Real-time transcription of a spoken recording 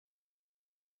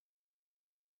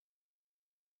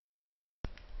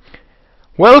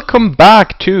Welcome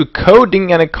back to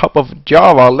Coding and a Cup of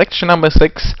Java, lecture number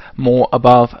 6, more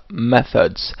about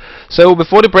methods. So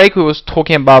before the break we was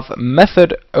talking about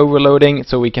method overloading,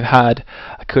 so we could have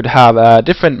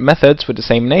different methods with the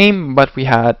same name, but we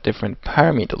had different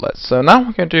parameter lists. So now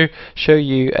I'm going to show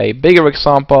you a bigger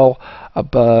example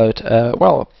about,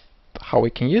 how we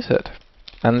can use it.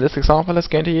 And this example is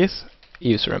going to use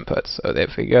user input. So there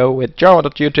we go with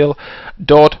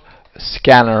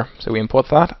java.util.scanner. So we import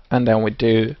that, and then we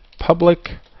do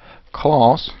public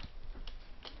class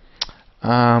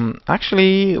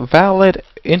actually valid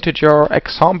integer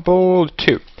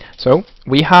example2. So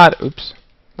we had, oops,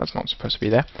 that's not supposed to be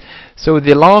there. So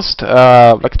the last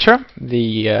lecture,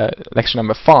 the lecture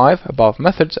number 5 about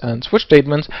methods and switch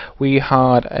statements, we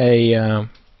had a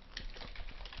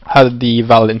had the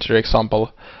valid integer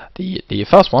example, the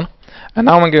first one. And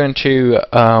now I'm going to,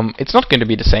 it's not going to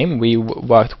be the same, we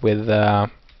worked with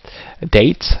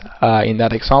dates in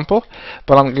that example,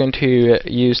 but I'm going to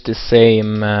use the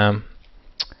same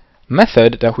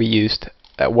method that we used,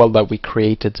 that we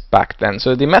created back then.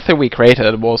 So the method we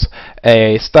created was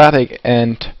a static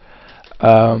int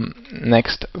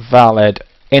next valid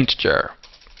integer,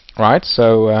 right?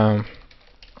 So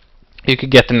you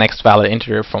could get the next valid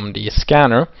integer from the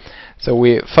scanner. So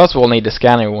we first of all need the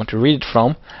scanner we want to read it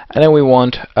from, and then we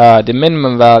want the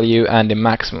minimum value and the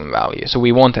maximum value. So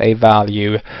we want a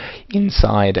value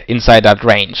inside that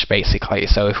range, basically.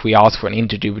 So if we ask for an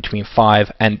integer between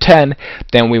 5 and 10,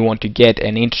 then we want to get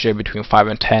an integer between 5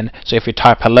 and 10. So if we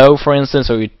type hello, for instance,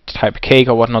 or we type cake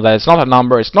or whatnot, that is not a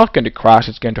number, it's not going to crash,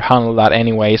 it's going to handle that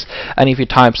anyways. And if you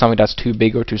type something that's too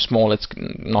big or too small, it's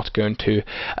not going to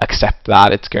accept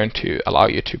that, it's going to allow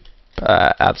you to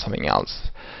add something else.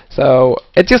 So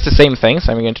it's just the same thing,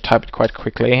 so I'm going to type it quite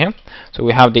quickly here. So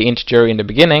we have the integer in the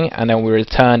beginning, and then we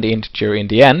return the integer in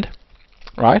the end,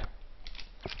 right?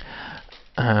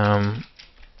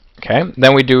 Okay,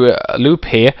 then we do a loop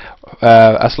here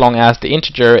as long as the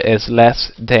integer is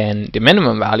less than the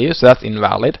minimum value, so that's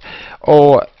invalid,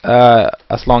 or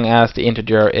as long as the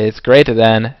integer is greater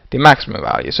than the maximum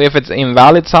value. So if it's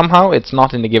invalid somehow, it's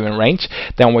not in the given range,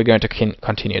 then we're going to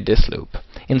continue this loop.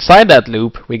 Inside that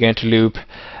loop, we're going to loop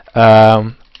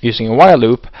using a while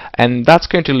loop, and that's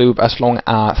going to loop as long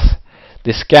as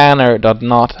the scanner does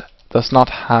not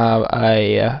have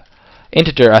a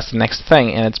integer as the next thing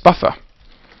in its buffer.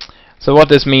 So what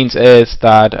this means is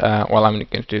that, well, I'm going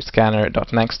to do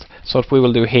scanner.next. So what we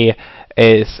will do here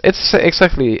is, it's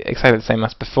exactly the same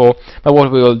as before, but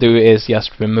what we will do is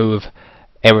just remove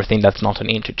everything that's not an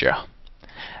integer.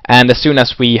 And as soon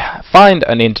as we find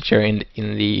an integer in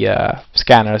the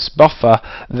scanner's buffer,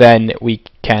 then we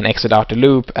can exit out the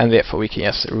loop, and therefore we can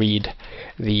just read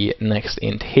the next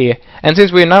int here. And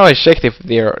since we now have checked if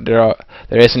there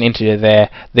is an integer there,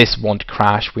 this won't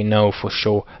crash. We know for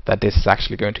sure that this is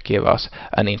actually going to give us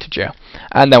an integer,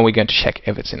 and then we're going to check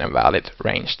if it's in a valid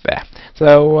range there.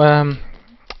 So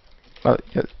well,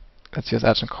 let's just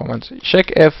add some comments.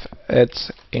 Check if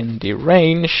it's in the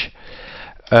range.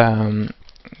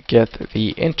 Get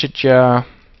the integer,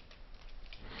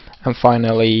 and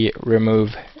finally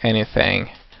remove anything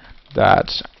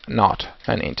that's not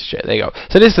an integer. There you go.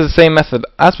 So this is the same method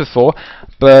as before,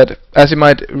 but as you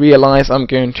might realize, I'm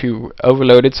going to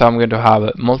overload it, so I'm going to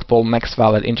have multiple max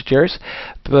valid integers,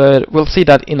 but we'll see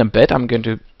that in a bit. I'm going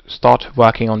to start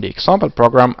working on the example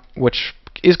program, which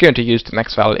is going to use the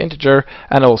next valid integer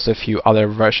and also a few other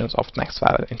versions of next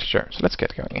valid integer. So let's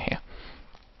get going here.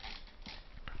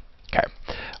 Okay,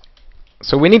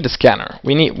 so we need the scanner.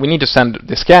 We need to send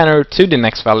the scanner to the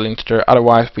next valid integer,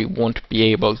 otherwise we won't be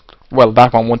able, well,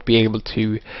 that one won't be able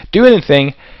to do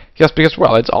anything, just because,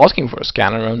 well, it's asking for a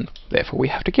scanner, and therefore we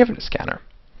have to give it a scanner.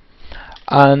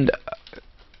 And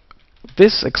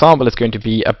this example is going to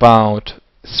be about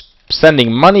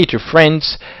sending money to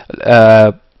friends,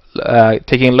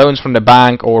 taking loans from the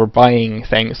bank, or buying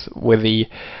things with the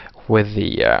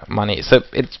money. So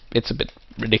it's a bit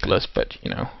ridiculous, but you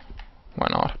know, why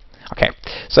not? Okay,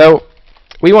 so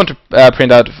we want to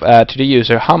print out to the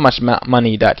user how much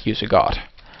money that user got.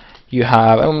 You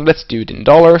have, let's do it in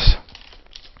dollars.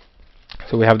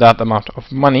 So we have that amount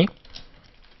of money,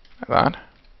 like that.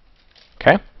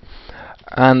 Okay,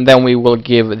 and then we will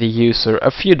give the user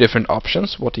a few different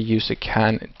options what the user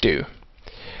can do.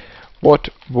 What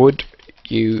would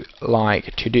you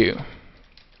like to do?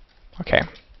 Okay,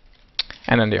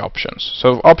 and then the options.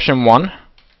 So option 1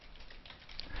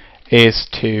 is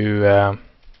to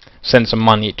send some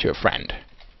money to a friend.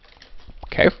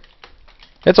 Okay,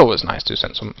 it's always nice to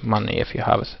send some money if you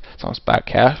have some spare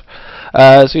cash.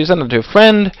 So you send it to a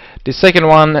friend. The second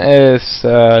one is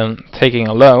taking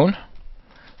a loan.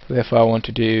 So therefore I want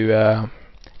to do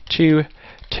to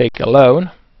take a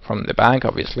loan from the bank,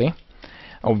 obviously,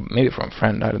 or maybe from a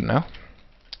friend, I don't know.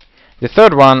 The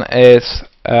third one is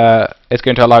it's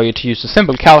going to allow you to use a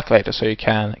simple calculator, so you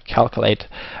can calculate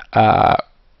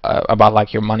about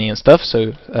like your money and stuff.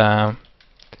 So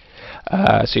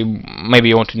maybe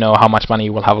you want to know how much money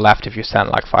you will have left if you send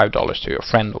like $5 to your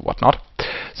friend or whatnot.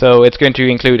 So it's going to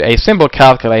include a simple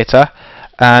calculator,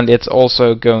 and it's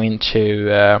also going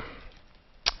to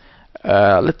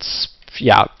it's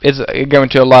going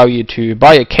to allow you to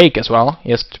buy a cake as well,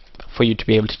 just for you to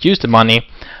be able to use the money.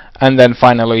 And then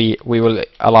finally, we will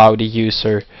allow the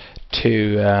user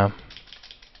to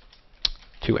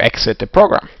exit the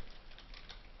program,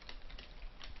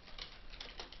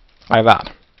 like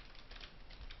that.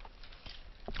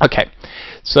 Okay,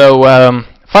 so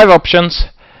 5 options.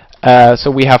 So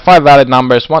we have 5 valid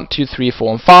numbers, 1, 2, 3,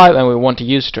 4, and 5, and we want the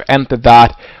user to enter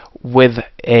that with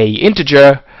a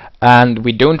integer, and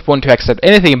we don't want to accept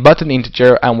anything but an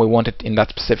integer, and we want it in that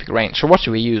specific range. So what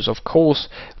should we use? Of course,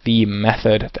 the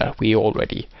method that we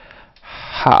already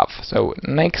have. So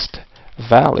next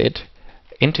valid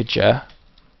integer,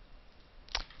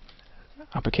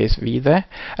 uppercase V there,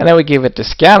 and then we give it the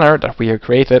scanner that we have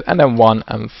created, and then 1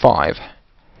 and 5.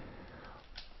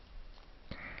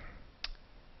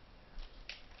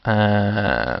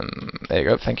 There you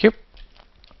go, thank you.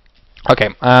 Okay,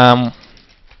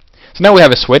 so now we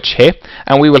have a switch here,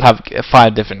 and we will have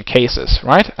 5 different cases,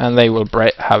 right? And they will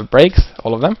have breaks,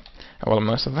 all of them, well,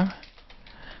 most of them.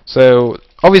 So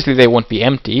obviously they won't be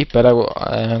empty, but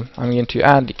I'm going to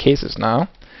add the cases now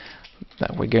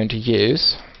that we're going to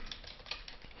use.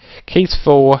 Case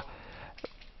 4,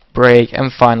 break,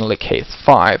 and finally case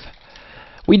 5.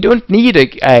 We don't need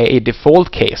a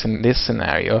default case in this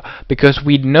scenario, because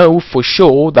we know for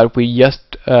sure that we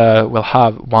just will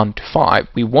have 1 to 5.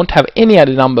 We won't have any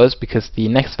other numbers, because the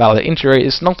next valid integer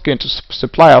is not going to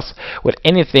supply us with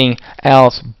anything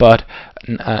else but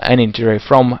an integer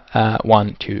from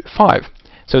 1 to 5.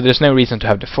 So there's no reason to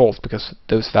have default, because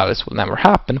those values will never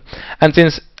happen. And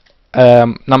since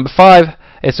number 5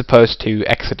 is supposed to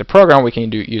exit the program, we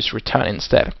can use return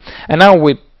instead. And now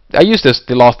I used this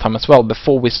the last time as well,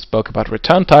 before we spoke about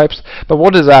return types, but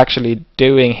what it's actually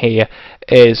doing here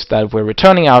is that we're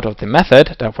returning out of the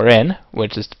method that we're in,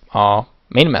 which is our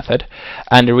main method,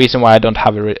 and the reason why I don't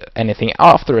have anything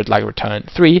after it like return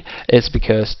 3 is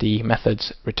because the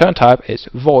method's return type is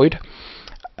void.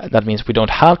 That means we don't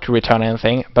have to return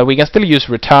anything, but we can still use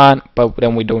return, but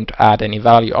then we don't add any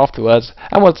value afterwards.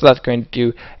 And what that's going to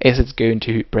do is it's going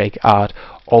to break out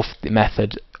of the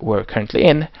method we're currently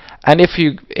in, and if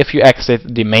you exit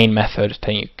the main method,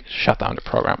 then you shut down the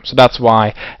program. So that's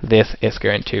why this is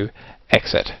going to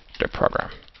exit the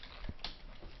program.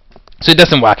 So it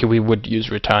doesn't work if we would use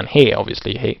return here.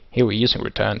 Obviously here we're using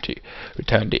return to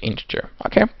return the integer.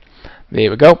 Okay,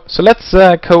 there we go. So let's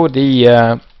code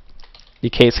the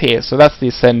case here. So that's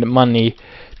the send money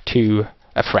to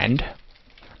a friend,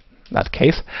 that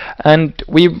case, and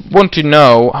we want to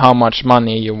know how much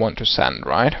money you want to send,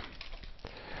 right?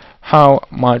 How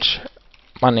much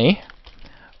money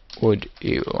would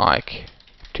you like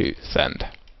to send?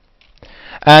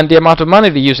 And the amount of money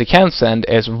the user can send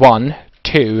is 1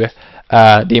 to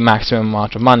the maximum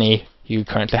amount of money you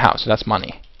currently have. So that's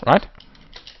money, right?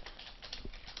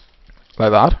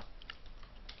 Like that.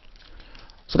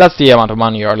 So that's the amount of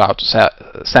money you're allowed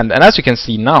to send. And as you can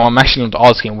see now, I'm actually not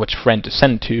asking which friend to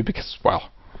send to, because, well,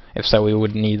 if so, we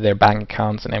would need their bank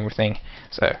accounts and everything.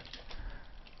 So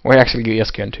we're actually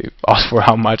just going to ask for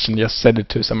how much and just send it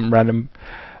to some random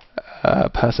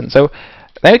person. So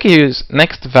now we can use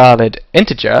next valid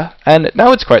integer, and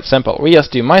now it's quite simple. We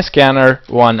just do my scanner,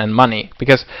 1, and money,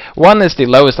 because 1 is the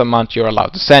lowest amount you're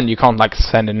allowed to send. You can't like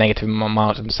send a negative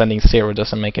amount, and sending 0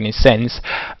 doesn't make any sense.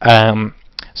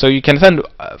 So you can send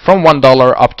from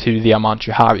 $1 up to the amount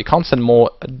you have. You can't send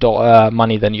more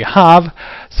money than you have,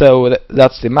 so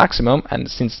that's the maximum. And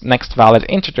since next valid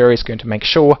integer is going to make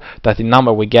sure that the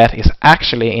number we get is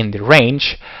actually in the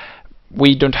range,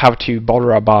 we don't have to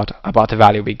bother about the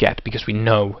value we get, because we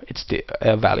know it's the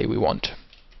value we want.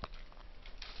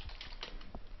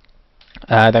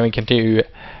 Then we can do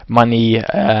money.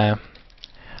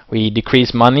 We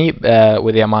decrease money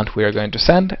with the amount we are going to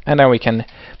send, and then we can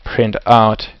print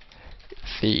out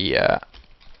the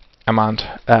amount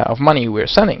of money we're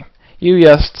sending. You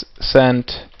just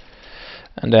sent,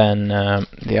 and then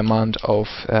the amount of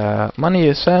money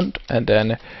you sent, and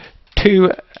then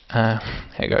to here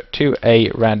you go, to a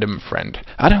random friend.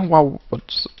 I don't know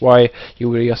why you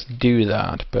would just do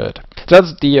that, but so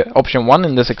that's the option 1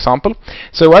 in this example.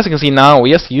 So as you can see now,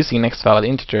 we're just using next valid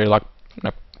integer like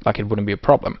it wouldn't be a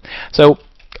problem. So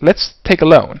let's take a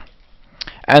loan.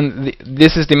 and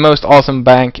this is the most awesome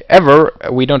bank ever.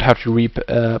 We don't have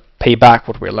to pay back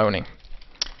what we're loaning.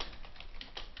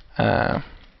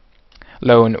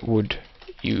 Loan would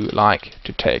you like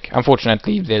to take?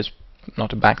 Unfortunately, there's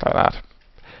not a bank like that.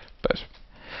 But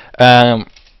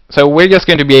so we're just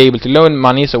going to be able to loan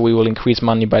money, so we will increase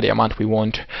money by the amount we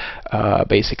want,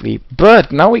 basically.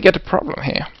 But now we get a problem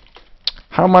here.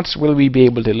 How much will we be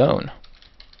able to loan?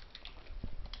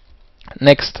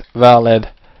 Next valid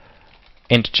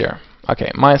integer.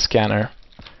 Okay, my scanner.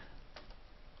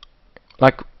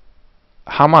 Like,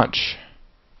 how much?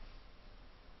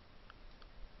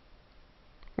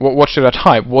 What should I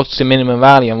type? What's the minimum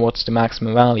value and what's the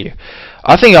maximum value?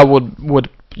 I think I would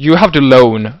you have to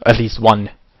loan at least $1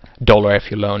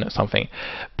 if you loan something,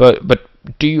 but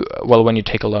do you, well, when you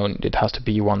take a loan it has to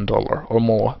be $1 or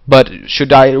more. But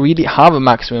should I really have a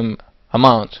maximum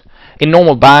amount? In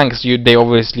normal banks they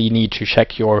obviously need to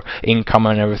check your income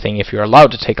and everything if you're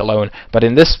allowed to take a loan, but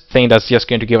in this thing that's just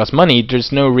going to give us money,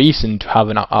 there's no reason to have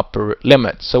an upper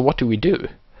limit. So what do we do?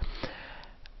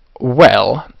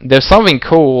 Well, there's something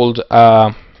called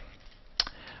well,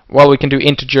 we can do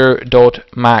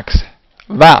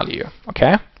integer.maxValue,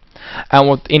 okay? And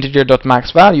what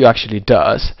integer.maxValue actually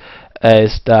does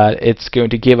is that it's going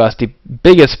to give us the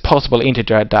biggest possible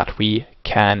integer that we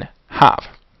can have.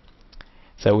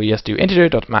 So we just do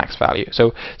integer.maxValue.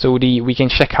 So we can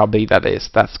check how big that is.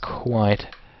 That's quite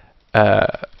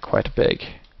big.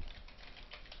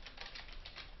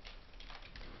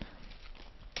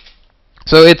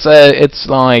 So it's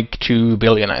like 2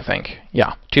 billion, I think.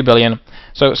 Yeah, 2 billion.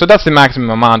 So that's the maximum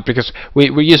amount, because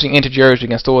we're using integers. We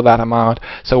can store that amount.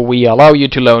 So we allow you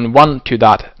to loan 1 to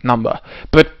that number.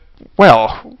 But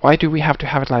well, why do we have to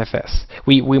have it like this?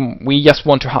 We just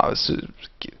want to have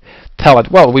tell it,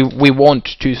 well, we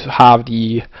want to have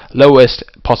the lowest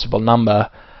possible number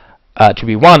to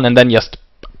be 1, and then just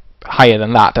higher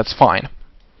than that. That's fine.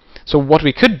 So what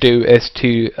we could do is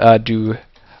to do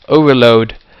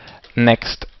overload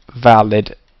next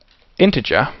valid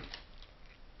integer,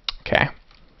 okay,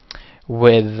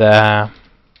 with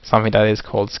something that is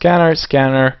called scanner,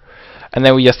 and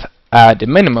then we just add the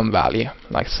minimum value,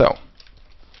 like so.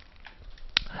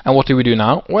 And what do we do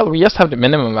now? Well, we just have the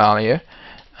minimum value,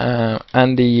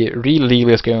 and the real deal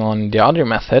is going on in the other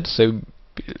method. So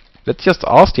let's just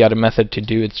ask the other method to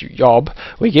do its job.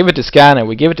 We give it the scanner,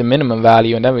 we give it the minimum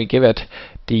value, and then we give it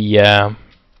the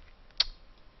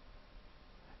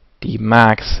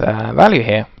max value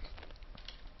here.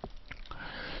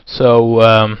 So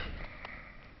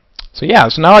yeah,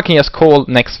 so now I can just call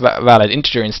next valid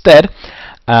integer instead,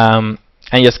 and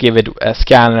just give it a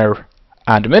scanner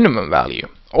and a minimum value.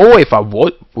 Or if I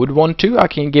would want to, I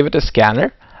can give it a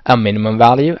scanner, a minimum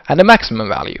value, and a maximum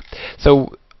value.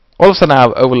 So all of a sudden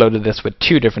I've overloaded this with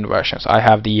 2 different versions. I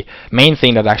have the main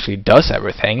thing that actually does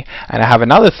everything, and I have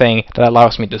another thing that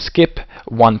allows me to skip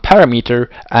 1 parameter,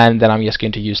 and then I'm just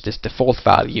going to use this default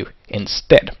value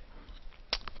instead.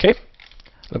 Okay,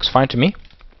 looks fine to me.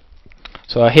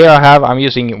 So here I'm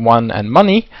using 1 and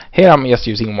money. Here I'm just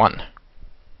using 1.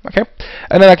 Okay,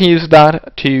 and then I can use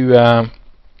that to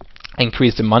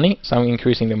increase the money. So I'm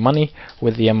increasing the money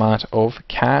with the amount of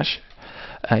cash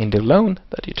in the loan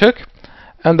that you took.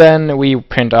 And then we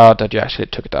print out that you actually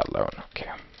took that loan. Okay.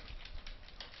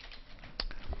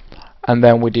 And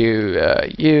then we do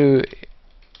you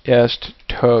just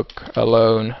took a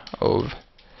loan of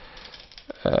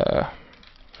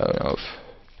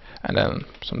and then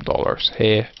some dollars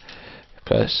here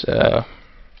plus there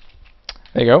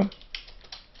you go.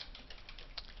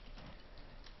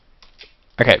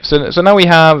 Okay, so now we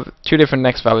have 2 different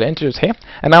next valid integers here,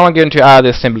 and now I'm going to add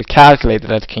a simple calculator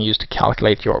that you can use to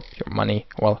calculate your money.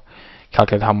 Well,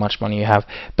 calculate how much money you have,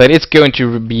 but it's going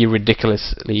to be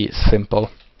ridiculously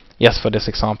simple. Yes, for this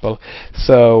example.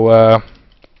 So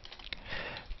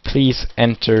please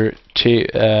enter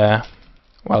the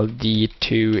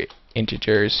 2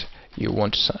 integers you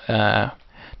want to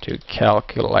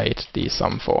calculate the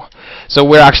sum for. So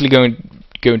we're actually going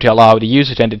to allow the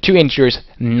user to enter 2 integers,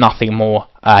 nothing more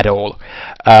at all,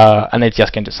 and it's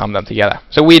just going to sum them together.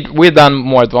 So we've done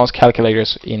more advanced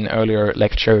calculators in earlier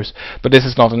lectures, but this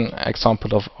is not an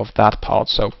example of that part.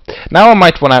 So now I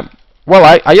might want to, well,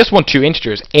 I just want 2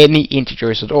 integers, any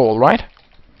integers at all, right?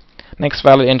 Next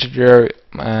valid integer,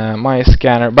 my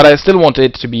scanner, but I still want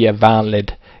it to be a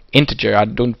valid integer. I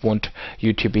don't want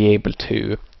you to be able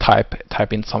to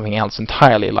type in something else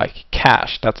entirely, like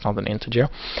cash. That's not an integer.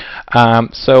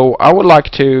 So I would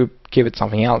like to give it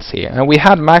something else here. And we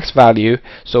had max value,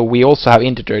 so we also have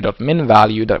integer.min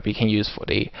value that we can use for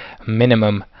the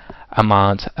minimum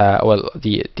amount, well,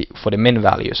 for the min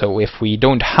value. So if we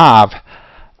don't have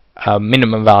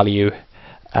minimum value,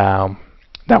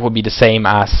 that would be the same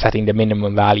as setting the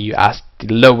minimum value as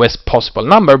the lowest possible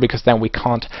number, because then we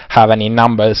can't have any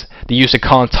numbers. The user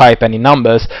can't type any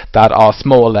numbers that are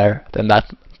smaller than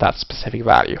that specific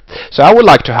value. So I would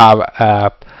like to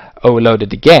have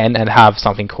overloaded again and have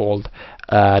something called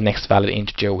next valid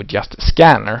integer with just a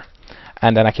scanner,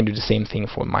 and then I can do the same thing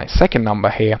for my second number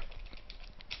here,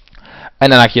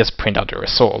 and then I can just print out the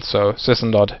result. So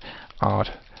system.out.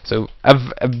 So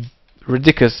a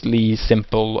ridiculously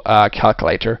simple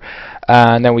calculator,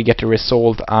 and then we get the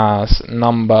result as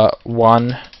number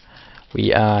 1.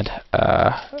 We add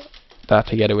that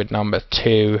together with number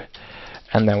 2,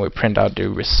 and then we print out the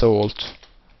result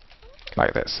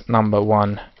like this: number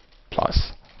 1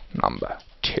 plus number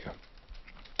 2.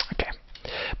 Okay,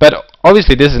 but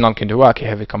obviously this is not going to work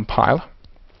if we compile.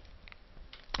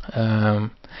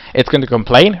 It's going to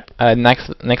complain.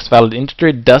 Next valid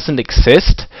integer doesn't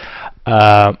exist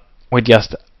with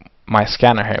just my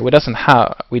scanner here.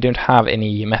 We don't have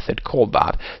any method called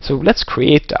that. So let's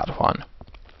create that one.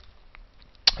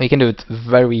 We can do it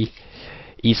very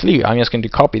easily. I'm just going to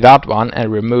copy that one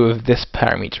and remove this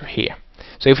parameter here.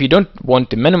 So if you don't want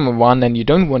the minimum one and you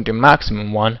don't want the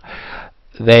maximum one,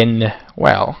 then,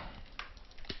 well,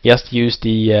 just use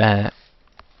the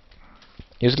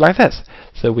use it like this.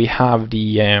 So we have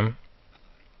the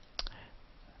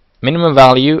minimum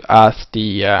value as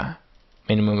the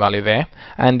minimum value there,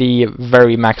 and the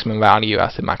very maximum value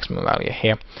as the maximum value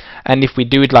here. And if we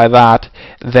do it like that,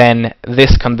 then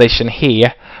this condition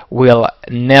here will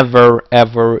never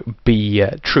ever be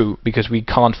true, because we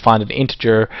can't find an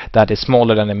integer that is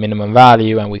smaller than the minimum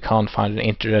value, and we can't find an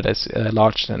integer that is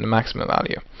larger than the maximum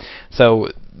value.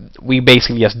 So we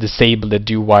basically just disable the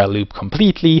do while loop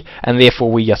completely, and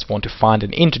therefore we just want to find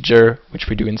an integer, which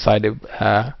we do inside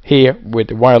the, here with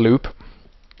the while loop.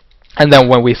 And then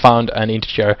when we found an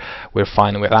integer, we're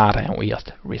fine with that, and we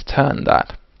just return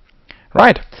that.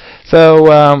 Right.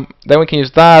 So then we can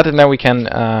use that, and then we can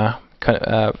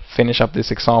finish up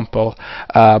this example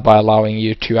by allowing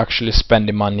you to actually spend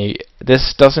the money.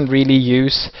 This doesn't really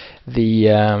use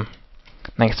the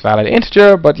next valid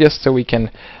integer, but just so we can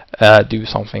do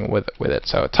something with it.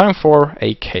 So time for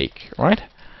a cake, right?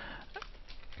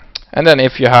 And then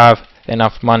if you have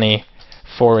enough money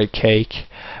for a cake,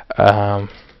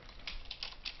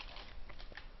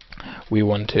 we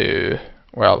want to,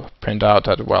 well, print out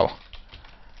that, well,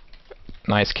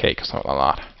 nice cake or something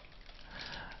like that.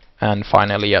 And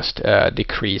finally just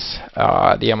decrease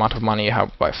the amount of money you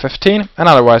have by 15, and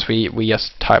otherwise we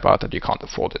just type out that you can't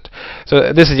afford it.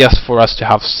 So this is just for us to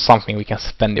have something we can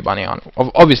spend the money on.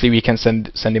 Obviously we can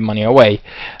send the money away,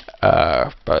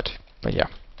 but yeah,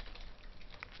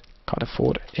 can't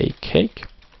afford a cake.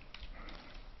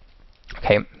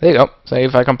 Okay, there you go. So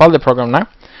if I compile the program now,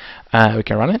 we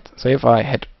can run it. So if I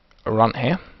hit run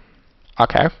here,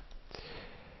 okay.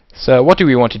 So what do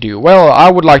we want to do? Well,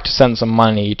 I would like to send some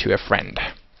money to a friend.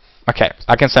 Okay,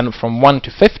 I can send from 1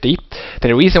 to 50.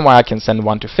 The reason why I can send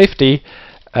 1 to 50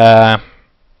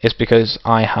 is because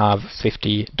I have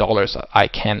 $50 that I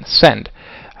can send.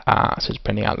 So it's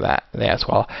printing out that there as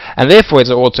well. And therefore it's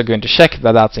also going to check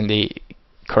that that's in the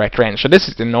correct range. So this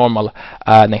is the normal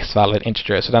next valid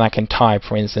integer. So then I can type,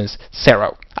 for instance,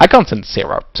 0. I can't send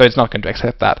 0, so it's not going to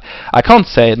accept that. I can't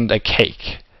send a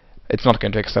cake. It's not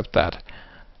going to accept that.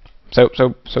 So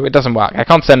it doesn't work. I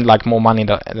can't send like more money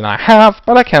than I have,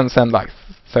 but I can send like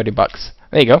 $30.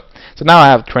 There you go. So now I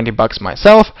have $20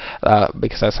 myself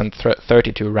because I sent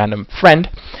 30 to a random friend.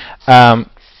 And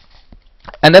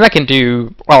then I can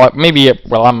do, well, maybe,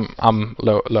 well, I'm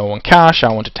low on cash.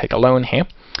 I want to take a loan here,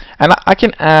 and I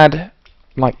can add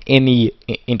like any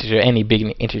integer, any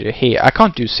big integer here. I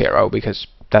can't do 0 because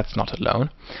that's not a loan,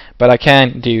 but I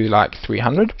can do like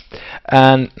 300,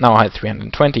 and now I have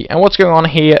 320. And what's going on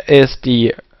here is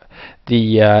the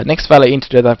next valid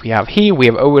integer that we have here, we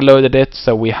have overloaded it,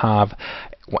 so we have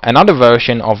another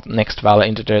version of next valid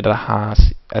integer that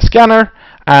has a scanner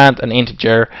and an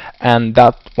integer, and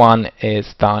that one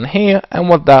is down here. And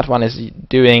what that one is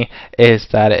doing is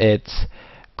that it's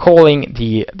calling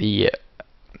the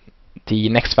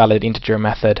next valid integer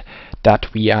method that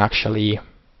we actually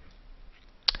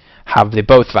have the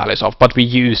both values of, but we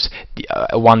use the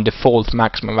one default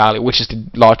maximum value, which is the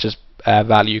largest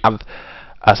value you have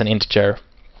as an integer.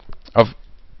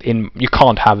 You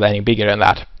can't have any bigger than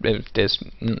that.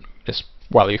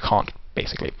 Well, you can't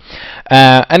basically.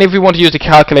 And if we want to use the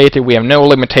calculator, we have no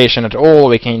limitation at all.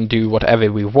 We can do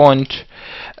whatever we want,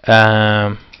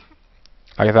 like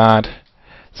that.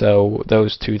 So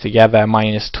those two together,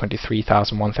 minus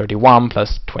 23,131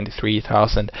 plus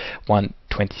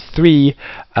 23,123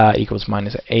 equals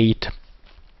minus 8.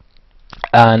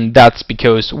 and that's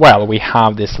because, well, we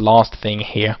have this last thing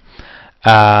here,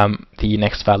 the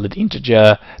next valid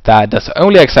integer that does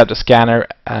only accept a scanner,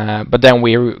 but then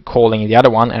we're calling the other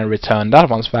one and return that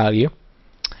one's value,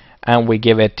 and we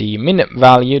give it the minimum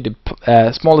value, the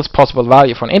smallest possible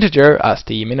value for an integer as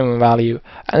the minimum value,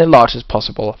 and the largest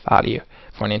possible value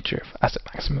for an integer as the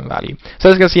maximum value. So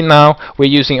as you can see now, we're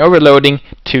using overloading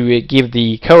to give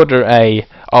the coder a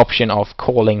option of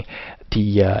calling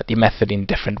the method in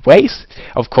different ways.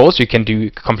 Of course, you can do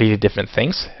completely different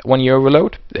things when you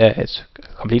overload. It's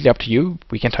completely up to you.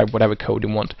 We can type whatever code you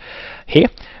want here.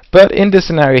 But in this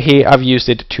scenario here, I've used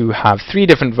it to have 3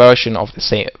 different versions of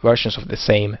the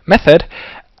same method,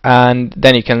 and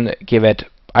then you can give it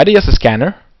either just a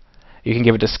scanner, you can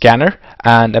give it a scanner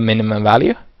and a minimum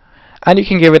value, and you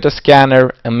can give it a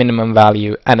scanner, a minimum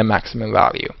value, and a maximum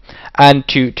value. And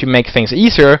to make things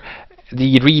easier,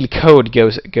 the real code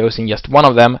goes in just one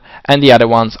of them, and the other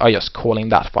ones are just calling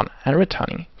that one and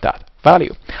returning that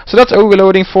value. So that's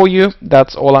overloading for you.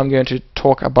 That's all I'm going to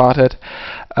talk about it.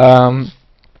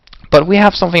 But we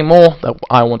have something more that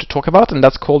I want to talk about, and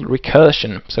that's called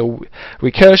recursion. So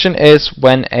recursion is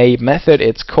when a method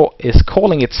is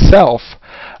calling itself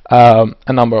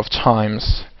a number of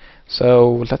times.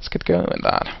 So let's get going with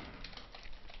that.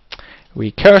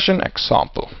 Recursion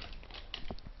example.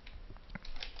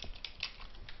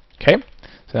 Okay,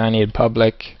 so I need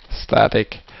public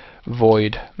static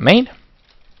void main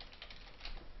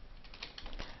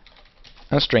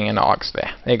and string and args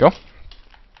there. There you go.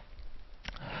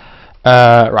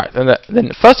 Right, and then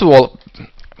first of all,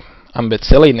 I'm a bit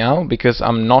silly now because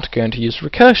I'm not going to use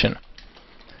recursion.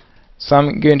 So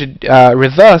I'm going to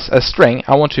reverse a string.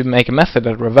 I want to make a method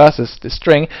that reverses the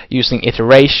string using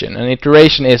iteration. And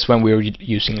iteration is when we're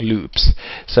using loops.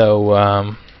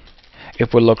 So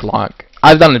if we look like,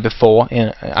 I've done it before,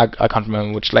 I can't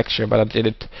remember which lecture, but I did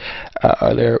it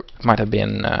earlier. It might have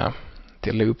been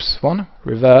the loops one,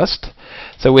 reversed.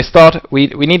 So we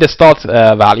need a start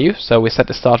value, so we set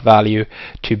the start value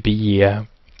to be an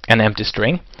empty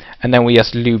string, and then we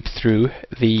just loop through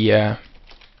the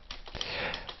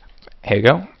here you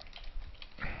go,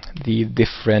 the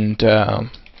different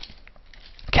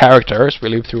characters. We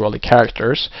loop through all the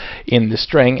characters in the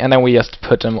string, and then we just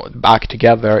put them back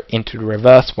together into the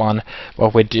reverse one,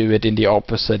 but we do it in the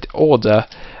opposite order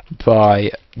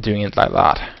by doing it like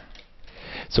that.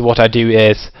 So what I do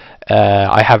is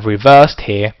I have reversed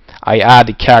here, I add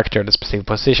the character at a specific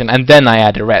position, and then I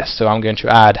add the rest. So I'm going to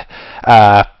add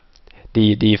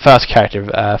the first character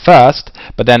first,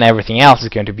 but then everything else is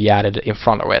going to be added in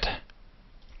front of it.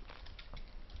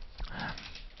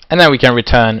 And then we can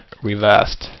return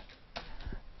reversed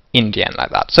in the end like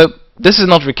that. So this is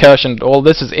not recursion at all,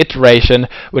 this is iteration,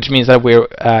 which means that we're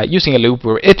using a loop,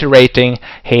 we're iterating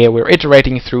here, we're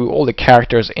iterating through all the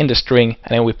characters in the string,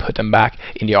 and then we put them back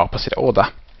in the opposite order.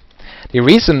 The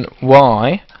reason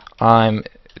why I'm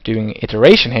doing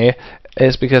iteration here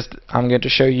is because I'm going to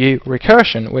show you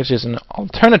recursion, which is an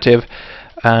alternative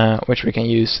which we can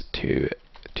use to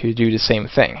do the same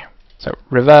thing. So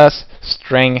reverse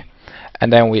string,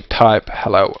 and then we type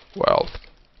hello world.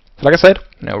 So like I said,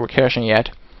 no recursion yet.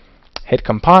 Hit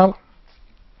compile,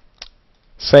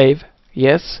 save,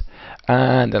 yes,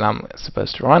 and then I'm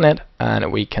supposed to run it,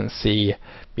 and we can see,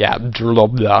 yeah,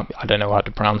 drobda, I don't know how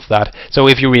to pronounce that. So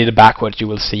if you read it backwards, you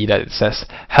will see that it says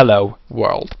hello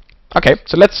world. Okay,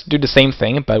 so let's do the same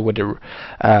thing, but with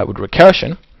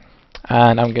recursion,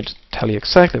 and I'm going to tell you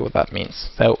exactly what that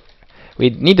means. So we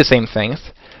need the same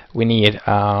things. We need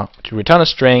to return a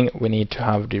string, we need to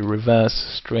have the reverse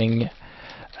string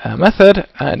method,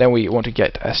 and then we want to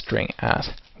get a string as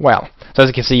well. So as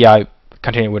you can see, I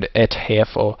continue with it here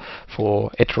for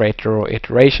iterator or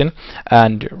iteration,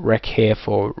 and rec here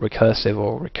for recursive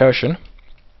or recursion.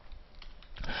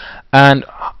 And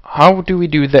how do we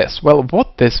do this? Well,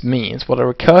 what this means, what a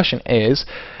recursion is,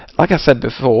 like I said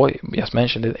before, just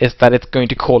mentioned it, is that it's going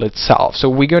to call itself. So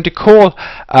we're going to call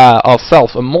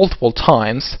ourselves multiple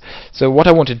times. So what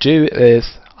I want to do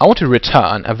is I want to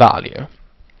return a value.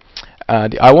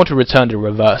 I want to return the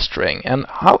reverse string. And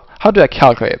how do I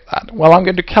calculate that? Well, I'm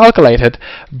going to calculate it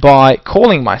by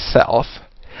calling myself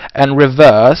and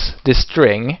reverse the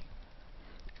string.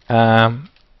 Here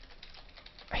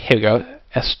we go.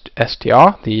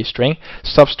 str, the string,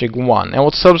 substring 1. And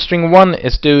what substring 1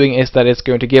 is doing is that it's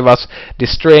going to give us the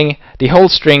string, the whole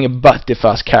string, but the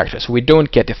first character. So we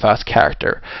don't get the first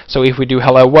character. So if we do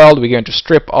hello world, we're going to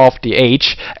strip off the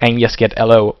H and just get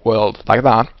hello world like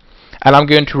that. And I'm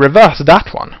going to reverse that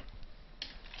one.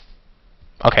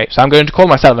 Okay, so I'm going to call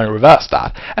myself and reverse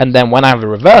that. And then when I've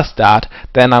reversed that,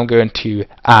 then I'm going to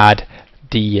add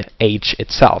the H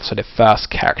itself, so the first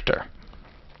character.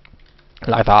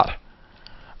 like that.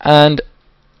 And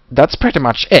that's pretty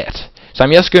much it. So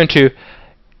I'm just going to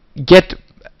get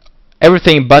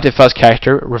everything but the first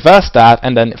character, reverse that,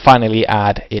 and then finally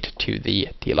add it to the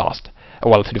last,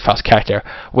 well, to the first character,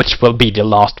 which will be the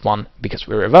last one because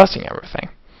we're reversing everything.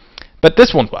 But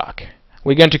this won't work.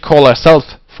 We're going to call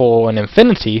ourselves for an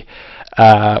infinity.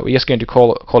 We're just going to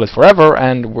call it forever,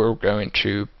 and we're going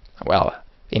to, well,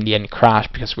 in the end crash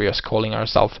because we're just calling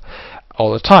ourselves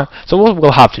all the time. So what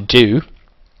we'll have to do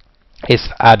is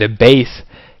add a base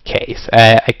case,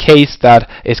 a case that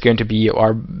is going to be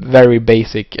our very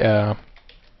basic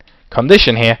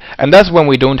condition here, and that's when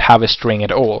we don't have a string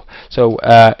at all. So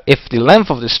if the length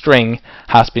of the string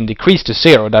has been decreased to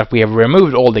 0, that we have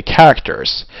removed all the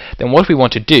characters, then what we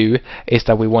want to do is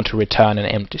that we want to return an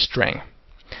empty string.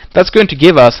 That's going to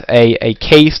give us a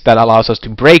case that allows us to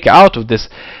break out of this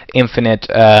infinite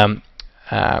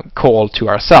call to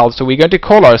ourselves. So we're going to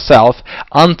call ourselves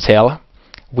until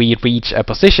we reach a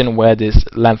position where this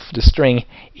length of the string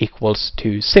equals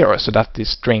to 0, so that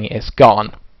this string is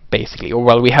gone, basically. Or,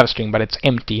 well, we have a string, but it's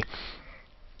empty.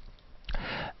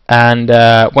 And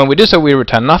when we do so, we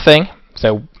return nothing.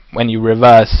 So when you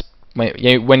reverse,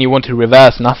 when you want to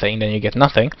reverse nothing, then you get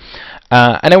nothing.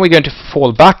 And then we're going to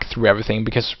fall back through everything,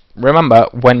 because remember,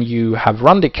 when you have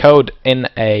run the code in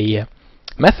a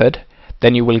method,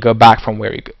 then you will go back from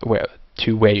where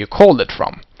you called it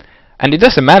from. And it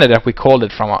doesn't matter that we called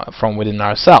it from within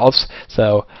ourselves.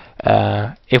 So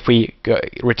if we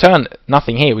return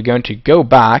nothing here, we're going to go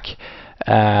back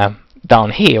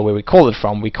down here where we called it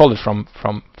from. We called it from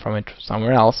it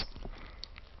somewhere else.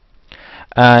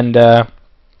 And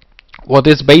what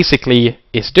this basically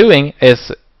is doing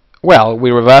is, well, we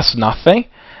reverse nothing,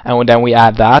 and then we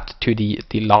add that to the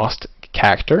last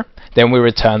character. Then we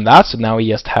return that, so now we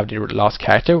just have the last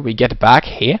character. We get back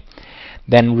here.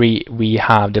 Then we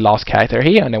have the last character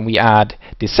here, and then we add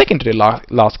the second to the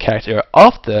last character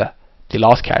after the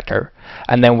last character,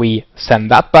 and then we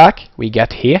send that back. We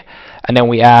get here, and then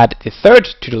we add the third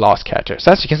to the last character.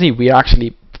 So as you can see, we are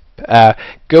actually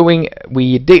go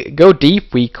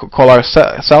deep. We call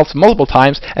ourselves multiple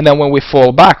times, and then when we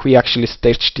fall back, we actually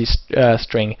stitch this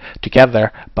string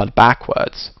together, but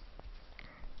backwards.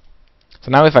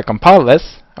 So now if I compile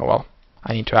this, oh well,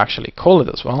 I need to actually call it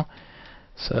as well.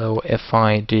 So if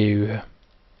I do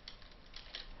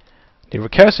the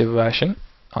recursive version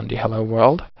on the hello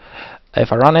world,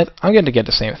 if I run it, I'm going to get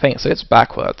the same thing, so it's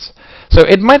backwards. So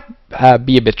it might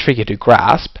be a bit tricky to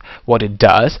grasp what it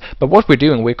does, but what we're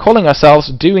doing, we're calling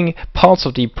ourselves, doing parts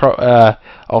of the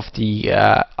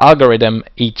algorithm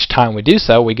each time we do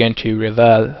so. We're going to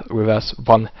reverse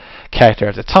one character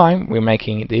at a time. We're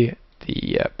making the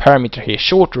parameter here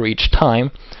shorter each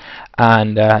time,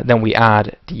 and then we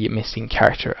add the missing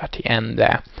character at the end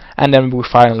there, and then we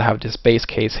finally have this base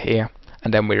case here,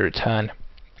 and then we return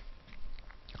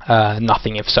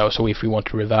nothing if so. So if we want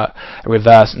to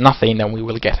reverse nothing, then we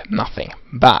will get nothing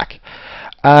back.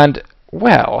 And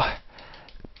well,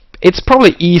 it's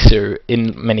probably easier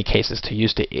in many cases to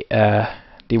use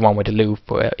the one with the loop,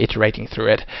 iterating through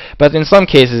it, but in some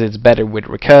cases it's better with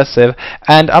recursive,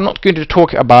 and I'm not going to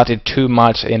talk about it too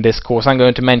much in this course. I'm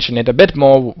going to mention it a bit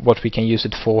more, what we can use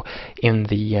it for in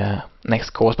the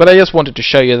next course, but I just wanted to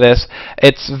show you this.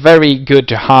 It's very good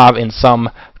to have in some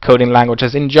coding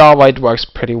languages. In Java it works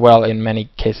pretty well in many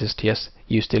cases to just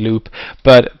use the loop,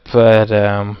 but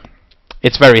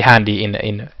it's very handy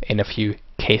in a few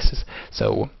cases,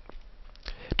 so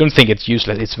don't think it's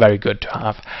useless. It's very good to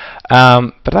have.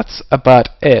 But that's about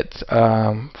it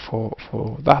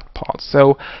for that part.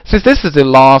 So since this is the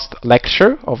last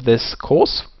lecture of this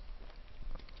course,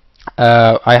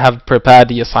 I have prepared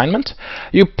the assignment.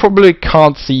 You probably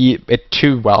can't see it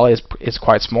too well. It's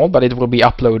quite small, but it will be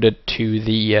uploaded to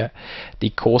the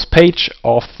course page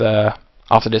of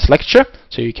after this lecture,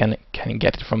 so you can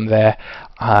get it from there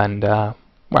and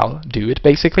well, do it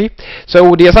basically.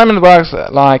 So the assignment works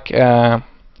like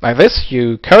this.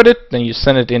 You code it, then you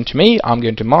send it in to me. I'm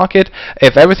going to mark it.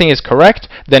 If everything is correct,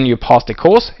 then you pass the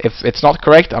course. If it's not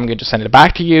correct, I'm going to send it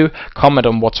back to you, comment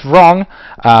on what's wrong,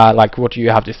 like what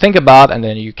you have to think about, and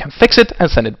then you can fix it and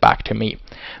send it back to me.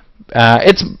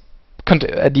 The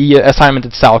assignment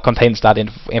itself contains that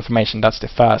information. That's the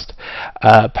first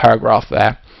paragraph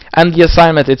there. And the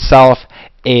assignment itself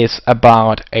is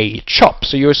about a chop.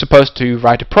 So you're supposed to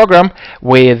write a program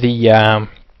where the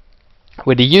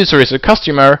user is a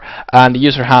customer, and the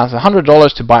user has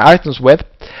 $100 to buy items with,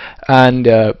 and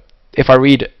if I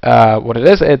read what it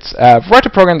is, it's write a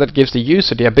program that gives the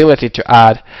user the ability to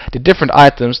add the different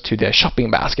items to their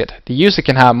shopping basket. The user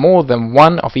can have more than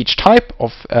one of each type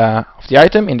of the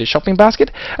item in the shopping basket,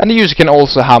 and the user can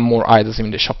also have more items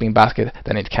in the shopping basket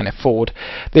than it can afford.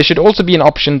 There should also be an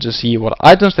option to see what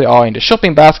items there are in the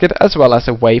shopping basket, as well as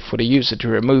a way for the user to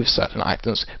remove certain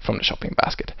items from the shopping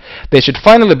basket. There should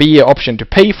finally be an option to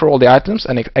pay for all the items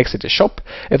and exit the shop.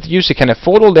 If the user can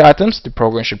afford all the items, the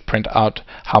program should print out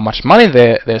how much money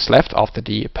there's left after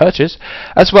the purchase,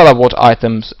 as well as what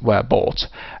items were bought.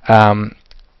 Then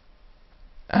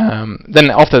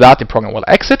after that, the program will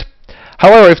exit.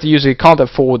 However, if the user can't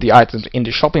afford the items in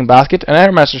the shopping basket, an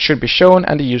error message should be shown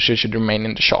and the user should remain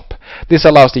in the shop. This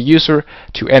allows the user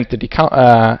to enter the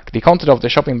content of the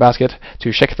shopping basket,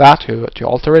 to check that, to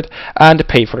alter it, and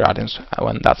pay for the items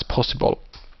when that's possible.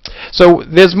 So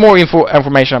there's more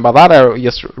information about that. I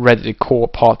just read the core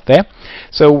part there.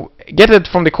 So get it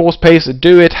from the course page,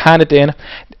 do it, hand it in.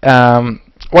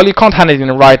 Well, you can't hand it in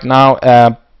right now.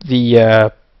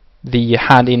 The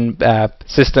hand-in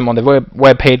system on the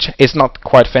web page is not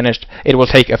quite finished. It will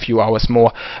take a few hours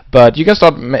more, but you can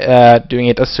start doing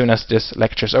it as soon as this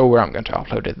lecture is over. I'm going to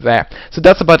upload it there. So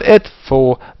that's about it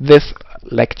for this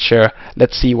lecture.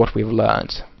 Let's see what we've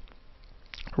learned.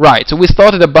 Right, so we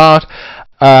started about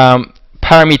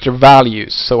parameter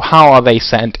values. So how are they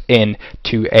sent in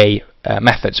to a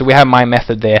method? So we have my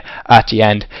method there at the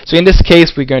end. So in this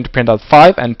case, we're going to print out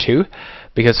 5 and 2,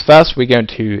 because first we're going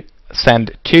to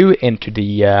send 2 into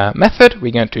the method.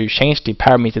 We're going to change the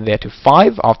parameter there to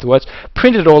 5 afterwards,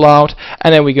 print it all out,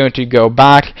 and then we're going to go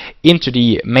back into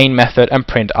the main method and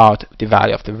print out the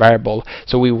value of the variable.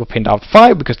 So we will print out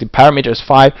 5 because the parameter is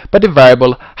 5, but the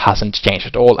variable hasn't changed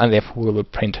at all, and therefore we will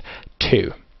print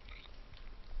 2.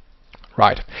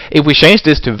 Right. If we change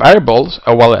this to variables,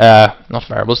 not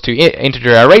variables, to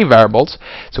integer array variables,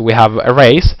 so we have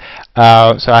arrays.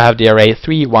 So I have the array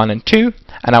 3, 1, and 2,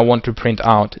 and I want to print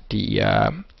out the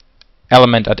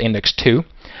element at index 2.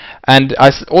 And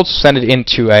I also send it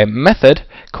into a method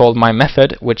called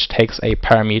myMethod, which takes a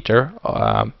parameter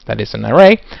that is an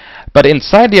array. But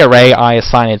inside the array, I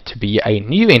assign it to be a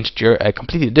new integer, a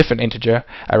completely different integer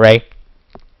array,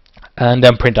 and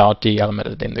then print out the element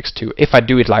at index 2. If I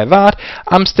do it like that,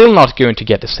 I'm still not going to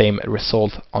get the same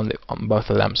result on both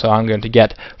of them. So I'm going to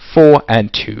get 4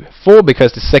 and 2. 4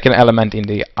 because the second element in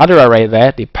the other array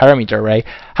there, the parameter array,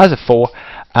 has a 4,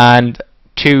 and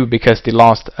 2 because the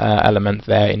last element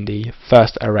there in the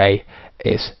first array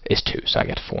is 2. So I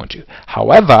get 4 and 2.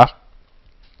 However,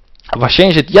 if I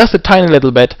change it just a tiny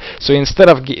little bit, so instead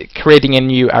of creating a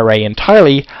new array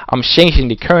entirely, I'm changing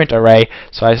the current array.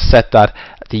 So I set that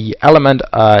the element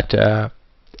at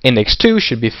index 2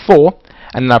 should be 4,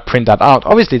 and then I print that out.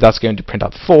 Obviously that's going to print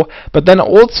out 4, but then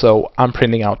also I'm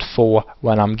printing out 4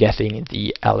 when I'm getting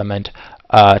the element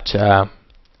at the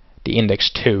index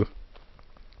 2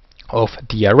 of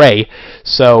the array.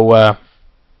 So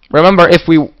remember, if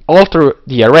we alter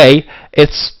the array,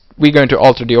 we're going to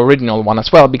alter the original one as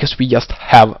well, because we just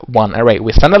have one array.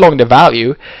 We send along the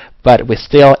value, but we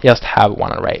still just have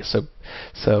one array. So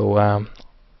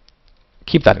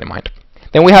keep that in mind.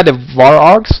 Then we had the var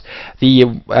args, the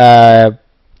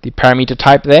parameter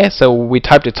type there. So we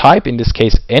type the type, in this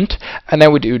case int, and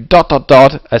then we do ...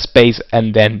 a space,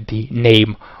 and then the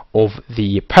name of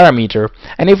the parameter.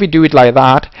 And if we do it like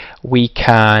that, we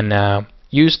can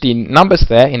use the numbers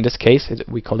there. In this case,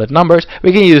 we call it numbers.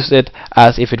 We can use it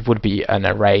as if it would be an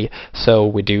array. So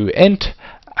we do int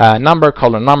number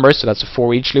colon numbers, so that's a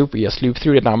for each loop. We just loop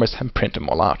through the numbers and print them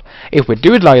all out. If we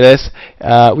do it like this,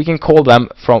 we can call them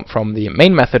from the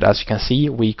main method. As you can see,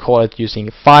 we call it using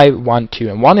 5, 1, 2,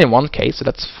 and 1 in one case, so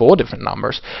that's 4 different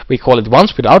numbers. We call it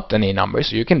once without any numbers,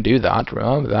 so you can do that,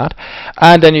 remember that.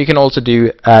 And then you can also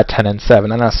do 10 and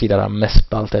 7, and I see that I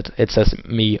misspelled it. It says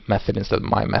me method instead of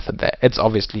my method there. It's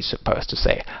obviously supposed to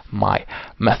say my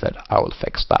method. I will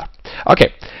fix that.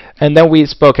 Okay. And then we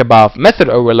spoke about method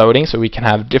overloading, so we can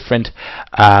have different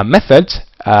methods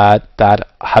that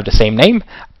have the same name,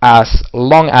 as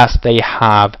long as they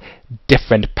have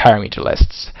different parameter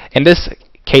lists. In this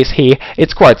case here,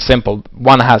 it's quite simple.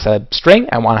 One has a string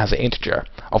and one has an integer.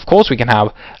 Of course, we can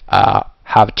have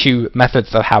two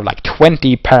methods that have like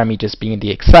 20 parameters being the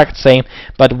exact same,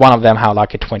 but one of them have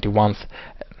like a 21st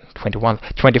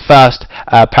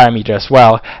parameter as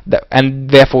well, and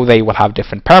therefore they will have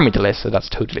different parameter lists, so that's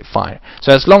totally fine.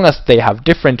 So as long as they have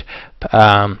different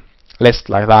lists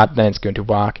like that, then it's going to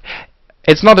work.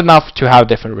 It's not enough to have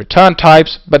different return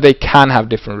types, but they can have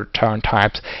different return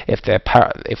types if their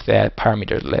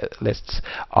parameter lists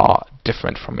are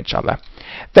different from each other.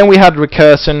 Then we had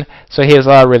recursion. So here's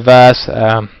our reverse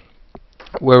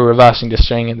we're reversing the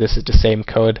string, and this is the same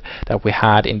code that we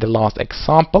had in the last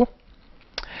example.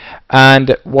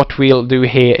 And what we'll do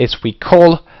here is we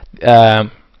call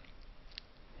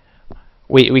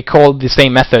we call the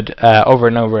same method over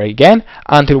and over again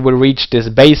until we reach this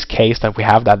base case that we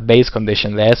have, that base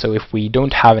condition there. So if we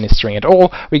don't have any string at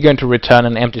all, we're going to return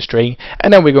an empty string,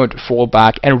 and then we're going to fall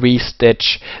back and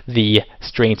restitch the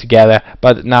string together.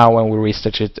 But now when we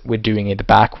restitch it, we're doing it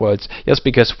backwards, just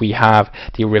because we have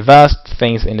the reversed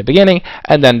things in the beginning,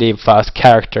 and then the first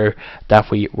character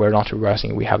that we were not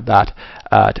reversing, we have that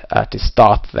at the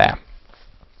start there.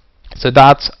 So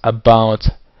that's about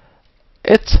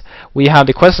it. We have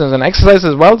the questions and exercises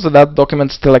as well, so that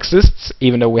document still exists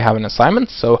even though we have an assignment.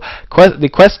 So the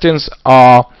questions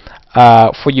are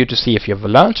for you to see if you've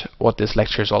learned what this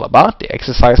lecture is all about. The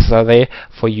exercises are there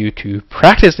for you to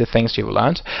practice the things you've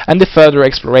learned, and the further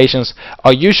explorations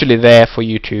are usually there for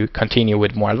you to continue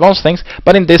with more advanced things.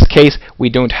 But in this case, we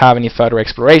don't have any further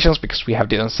explorations because we have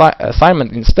the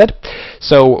assignment instead.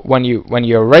 So when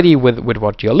you're ready with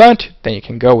what you learned, then you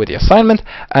can go with the assignment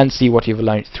and see what you've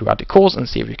learned throughout the course, and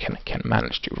see if you can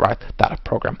manage to write that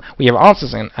program. We have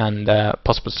answers and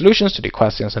possible solutions to the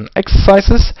questions and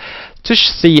exercises to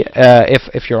see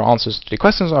if your answers to the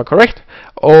questions are correct,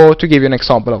 or to give you an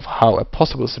example of how a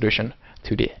possible solution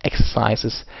to the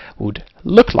exercises would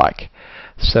look like.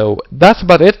 So that's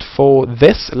about it for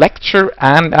this lecture,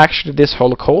 and actually this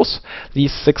whole course.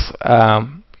 These 6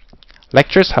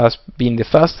 lectures has been the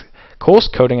first course,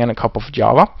 Coding and a Cup of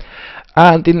Java,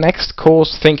 and the next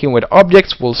course, Thinking with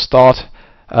Objects, will start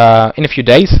in a few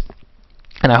days,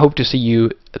 and I hope to see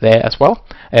you there as well,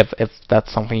 if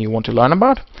that's something you want to learn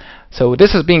about. So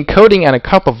this has been Coding and a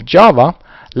Cup of Java,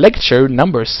 lecture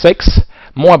number 6.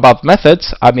 More about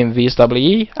methods. I've been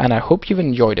VSWE, and I hope you've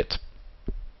enjoyed it.